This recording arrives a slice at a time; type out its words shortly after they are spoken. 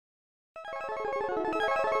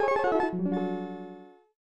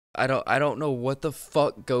I don't know what the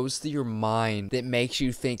fuck goes through your mind that makes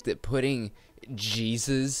you think that putting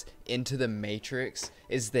Jesus into the Matrix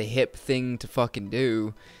is the hip thing to fucking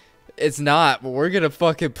do. It's not, but we're gonna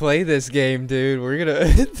fucking play this game, dude. We're gonna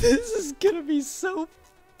this is gonna be so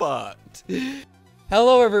fucked.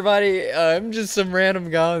 Hello everybody, I'm just some random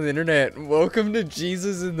guy on the internet. Welcome to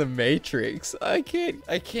Jesus in the Matrix. I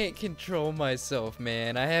can't control myself,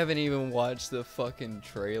 man. I haven't even watched the fucking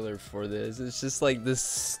trailer for this. It's just like the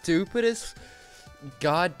stupidest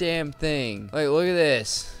goddamn thing. Like, look at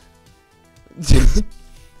this.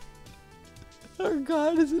 Our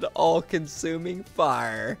God is an all-consuming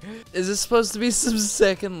fire. Is this supposed to be some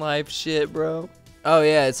Second Life shit, bro? Oh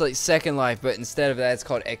yeah, it's like Second Life, but instead of that, it's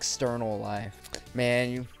called External Life.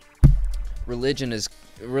 Man, religion's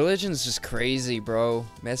just crazy, bro.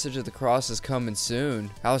 Message of the Cross is coming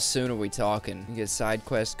soon. How soon are we talking? You get side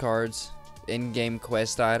quest cards, in-game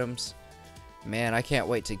quest items. Man, I can't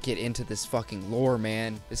wait to get into this fucking lore,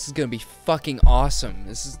 man. This is gonna be fucking awesome.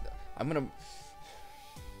 I'm gonna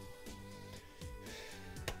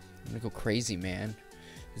go crazy, man.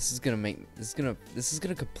 This is gonna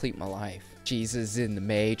complete my life. Jesus in the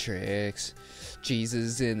Matrix.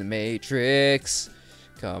 Jesus in the Matrix.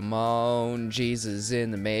 Come on, Jesus in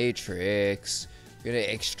the Matrix. We're gonna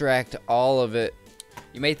extract all of it.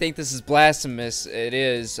 You may think this is blasphemous. It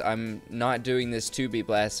is. I'm not doing this to be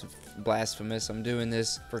blasphemous. I'm doing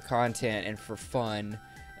this for content and for fun.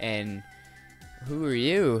 And who are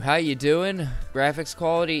you? How you doing? Graphics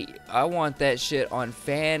quality, I want that shit on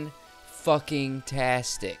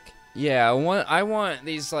fan-fucking-tastic. Yeah, I want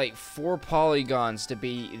these like 4 polygons to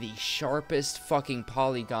be the sharpest fucking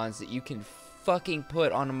polygons that you can fucking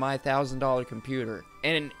put on my $1,000 computer.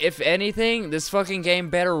 And if anything, this fucking game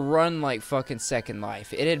better run like fucking Second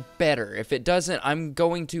Life. It had better. If it doesn't, I'm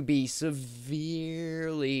going to be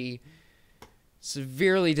severely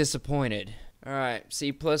disappointed. Alright,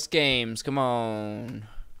 C+ games, come on.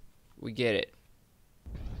 We get it.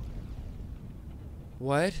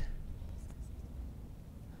 What?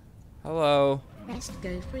 Hello. Rest,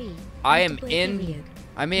 go free. I'm in.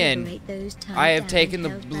 I have taken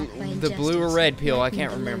the blue or red pill. I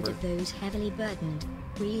can't remember. Those heavily burdened,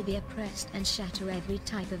 free the oppressed, and shatter every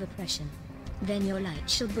type of oppression. Then your light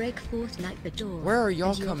shall break forth like the dawn. Where are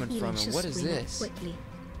y'all coming from, and what is this? Quickly.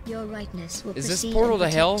 Your rightness will is this portal to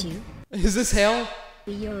hell? Is this hell?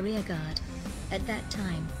 Be your rear guard. At that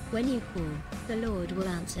time, when you call, the Lord will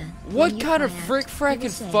answer. What kind of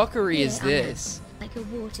frickin' fuckery is this? Like a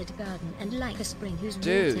watered garden and like a spring whose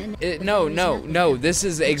dude, no, this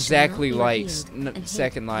is exactly like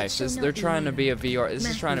Second Life. They're trying to be a VR. This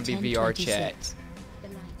is trying to be VR chat.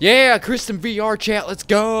 Yeah, Kristen VR chat, let's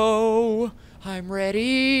go. I'm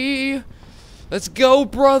ready. Let's go,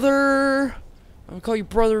 brother. I'm gonna call you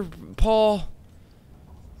Brother Paul.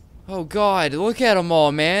 Oh God, look at them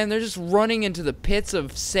all, man. They're just running into the pits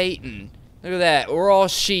of Satan. Look at that. We're all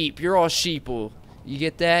sheep. You're all sheeple. You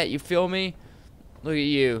get that? You feel me? Look at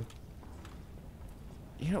you.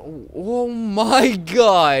 You know, oh my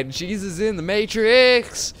God. Jesus in the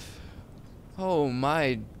Matrix. Oh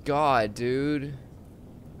my God, dude.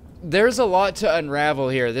 There's a lot to unravel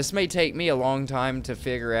here. This may take me a long time to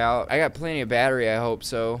figure out. I got plenty of battery, I hope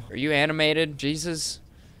so. Are you animated, Jesus?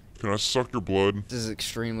 Can I suck your blood? This is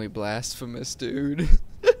extremely blasphemous, dude.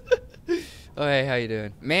 Oh, hey, how you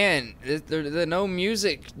doing? Man, the no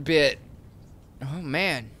music bit. Oh,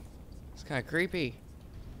 man. It's kind of creepy.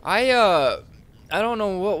 I don't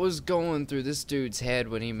know what was going through this dude's head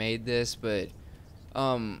when he made this, but,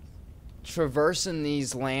 traversing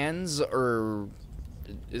these lands, or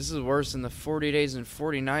this is worse than the 40 days and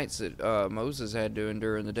 40 nights that, Moses had to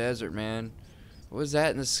endure in the desert, man. What was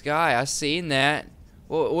that in the sky? I seen that.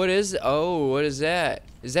 What is it? Oh, what is that?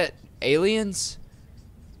 Is that aliens?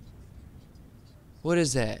 What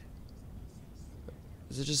is that?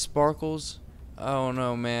 Is it just sparkles? I don't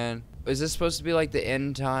know, man. Is this supposed to be like the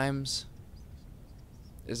end times?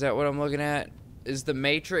 Is that what I'm looking at? Is the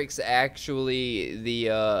Matrix actually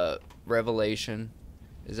the Revelation?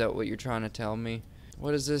 Is that what you're trying to tell me?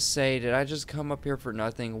 What does this say? Did I just come up here for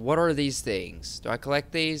nothing? What are these things? Do I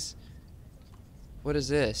collect these? What is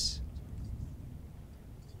this?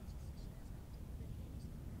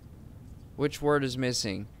 Which word is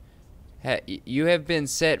missing? You have been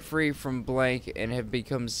set free from blank and have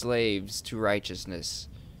become slaves to righteousness.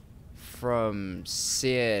 From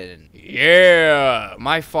sin. Yeah!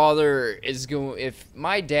 My father is going... If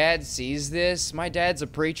my dad sees this... My dad's a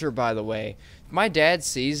preacher, by the way. If my dad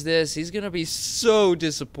sees this, he's gonna be so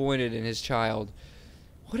disappointed in his child.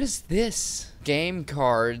 What is this? Game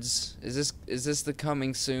cards. Is this the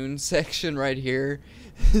coming soon section right here?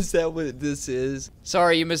 Is that what this is?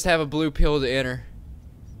 Sorry, you must have a blue pill to enter.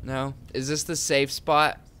 No? Is this the safe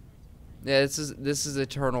spot? Yeah, this is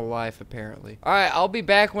eternal life, apparently. Alright, I'll be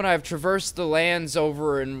back when I've traversed the lands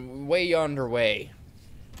over and way yonder way.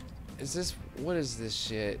 Is this... What is this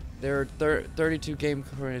shit? There are 32 game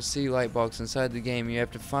cards C light box inside the game. You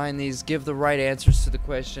have to find these, give the right answers to the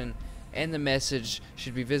question, and the message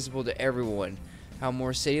should be visible to everyone. How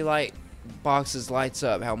more city light boxes lights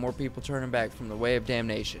up, how more people turning back from the way of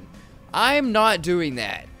damnation. I'm not doing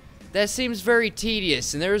that. That seems very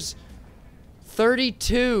tedious, and there's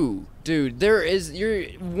 32. Dude, there is,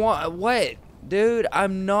 what? Dude,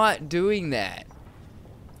 I'm not doing that.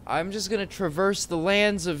 I'm just gonna traverse the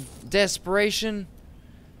lands of desperation.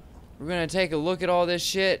 We're gonna take a look at all this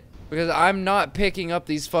shit, because I'm not picking up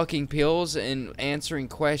these fucking pills and answering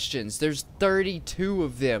questions. There's 32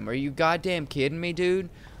 of them. Are you goddamn kidding me, dude?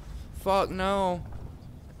 Fuck no.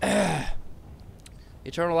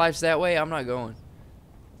 Eternal life's that way? I'm not going.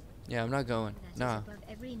 Yeah, I'm not going. Nah. Above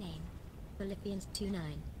every name. Philippians 2:9.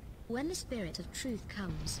 When the spirit of truth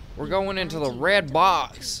comes, We're going into the red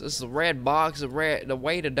box. This is the red box of the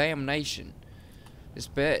way to damnation. It's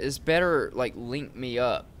better like link me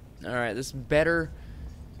up. All right, this better.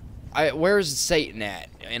 Where's Satan at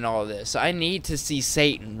in all this? I need to see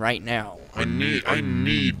Satan right now. I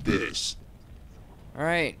need this. All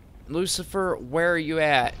right, Lucifer, where are you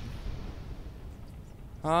at?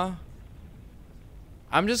 Huh?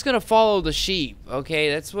 I'm just gonna follow the sheep. Okay,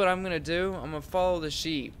 that's what I'm gonna do. I'm gonna follow the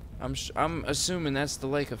sheep. I'm assuming that's the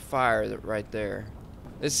lake of fire that right there.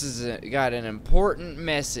 This is got an important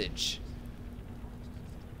message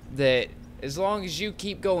that as long as you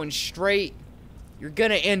keep going straight, you're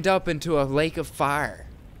gonna end up into a lake of fire.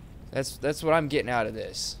 That's what I'm getting out of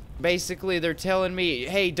this. Basically, they're telling me,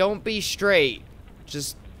 hey, don't be straight.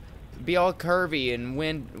 Just be all curvy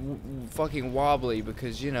and fucking wobbly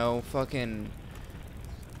because, you know, fucking...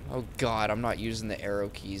 Oh god, I'm not using the arrow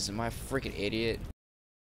keys. Am I a freaking idiot?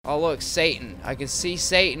 Oh look, Satan. I can see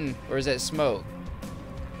Satan. Or is that smoke?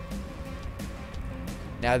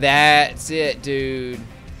 Now that's it, dude.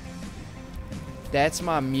 That's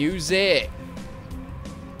my music.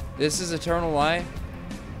 This is eternal life.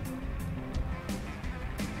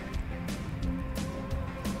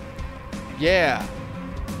 Yeah.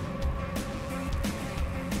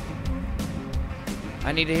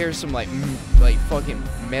 I need to hear some like fucking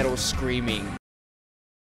metal screaming.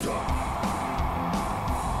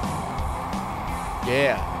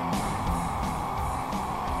 Yeah.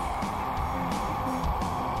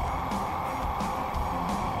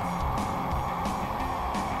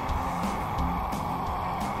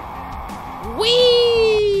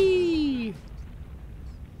 Whee!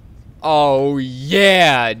 Oh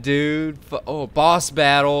yeah, dude. Oh, boss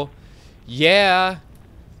battle. Yeah.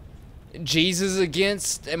 Jesus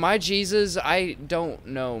against... Am I Jesus? I don't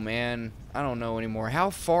know, man. I don't know anymore. How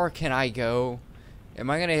far can I go? Am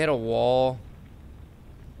I gonna hit a wall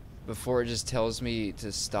before it just tells me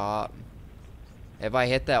to stop? Have I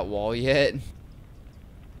hit that wall yet?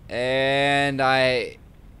 And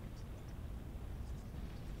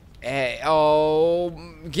oh,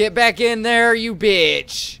 get back in there, you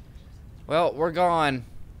bitch. Well, we're gone.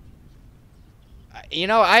 You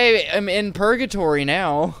know, I am in purgatory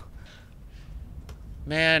now.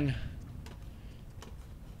 Man.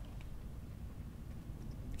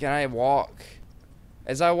 Can I walk?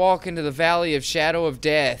 As I walk into the valley of shadow of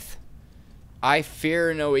death, I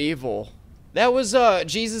fear no evil. That was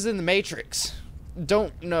Jesus in the Matrix.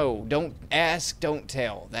 Don't know, don't ask, don't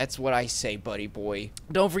tell. That's what I say, buddy boy.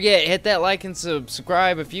 Don't forget, hit that like and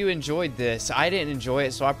subscribe if you enjoyed this. I didn't enjoy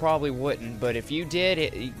it, so I probably wouldn't. But if you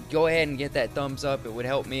did, go ahead and get that thumbs up. It would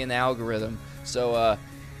help me in the algorithm. So,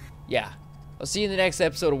 yeah. I'll see you in the next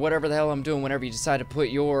episode of whatever the hell I'm doing whenever you decide to put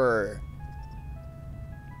your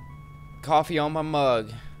coffee on my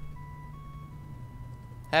mug.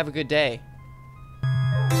 Have a good day.